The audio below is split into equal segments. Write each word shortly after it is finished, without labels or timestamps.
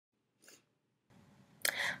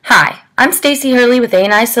I'm Stacy Hurley with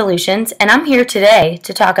A&I Solutions, and I'm here today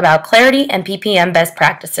to talk about Clarity and PPM best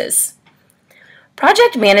practices.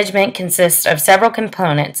 Project management consists of several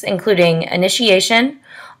components, including initiation,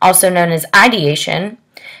 also known as ideation,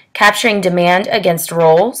 capturing demand against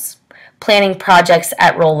roles, planning projects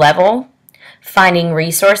at role level, finding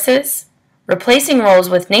resources, replacing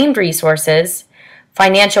roles with named resources,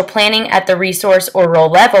 financial planning at the resource or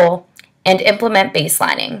role level, and implement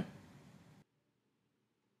baselining.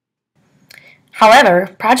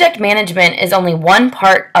 However, project management is only one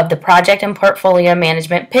part of the project and portfolio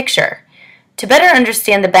management picture. To better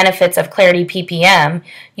understand the benefits of Clarity PPM,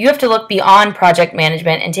 you have to look beyond project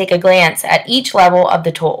management and take a glance at each level of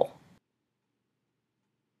the tool.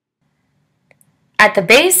 At the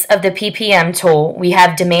base of the PPM tool, we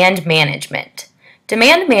have demand management.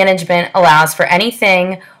 Demand management allows for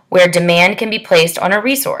anything where demand can be placed on a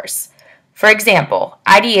resource. For example,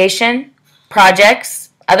 ideation, projects,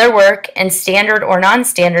 other work, and standard or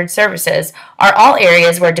non-standard services are all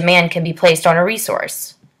areas where demand can be placed on a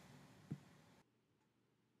resource.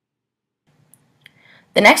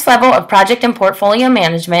 The next level of project and portfolio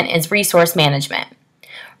management is resource management.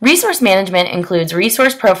 Resource management includes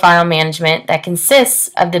resource profile management that consists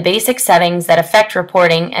of the basic settings that affect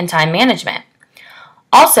reporting and time management.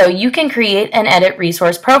 Also, you can create and edit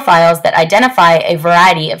resource profiles that identify a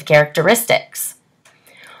variety of characteristics.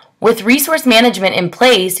 With resource management in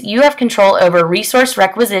place, you have control over resource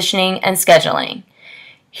requisitioning and scheduling.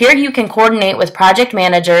 Here you can coordinate with project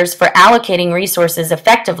managers for allocating resources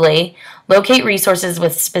effectively, locate resources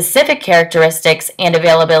with specific characteristics and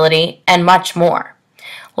availability, and much more.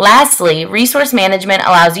 Lastly, resource management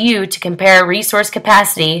allows you to compare resource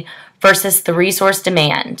capacity versus the resource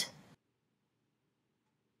demand.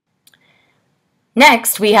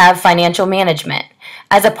 Next, we have financial management.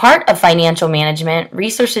 As a part of financial management,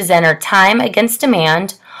 resources enter time against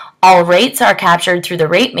demand, all rates are captured through the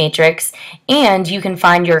rate matrix, and you can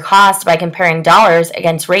find your cost by comparing dollars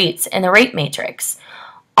against rates in the rate matrix.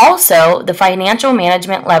 Also, the financial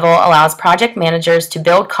management level allows project managers to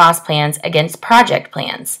build cost plans against project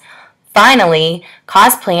plans. Finally,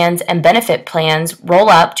 cost plans and benefit plans roll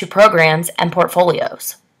up to programs and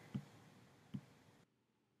portfolios.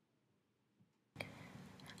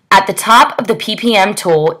 At the top of the PPM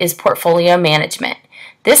tool is portfolio management.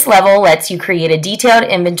 This level lets you create a detailed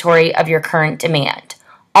inventory of your current demand.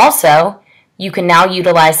 Also, you can now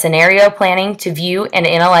utilize scenario planning to view and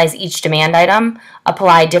analyze each demand item,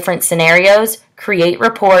 apply different scenarios, create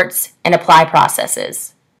reports, and apply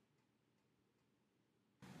processes.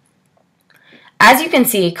 As you can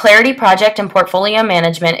see, Clarity Project and Portfolio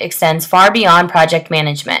Management extends far beyond project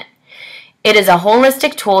management. It is a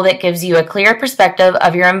holistic tool that gives you a clear perspective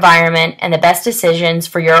of your environment and the best decisions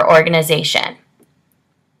for your organization.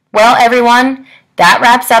 Well, everyone, that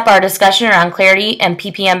wraps up our discussion around Clarity and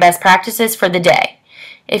PPM best practices for the day.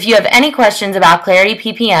 If you have any questions about Clarity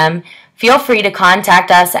PPM, feel free to contact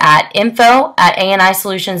us at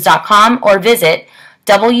info@anisolutions.com or visit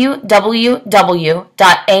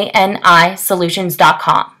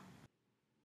www.anisolutions.com.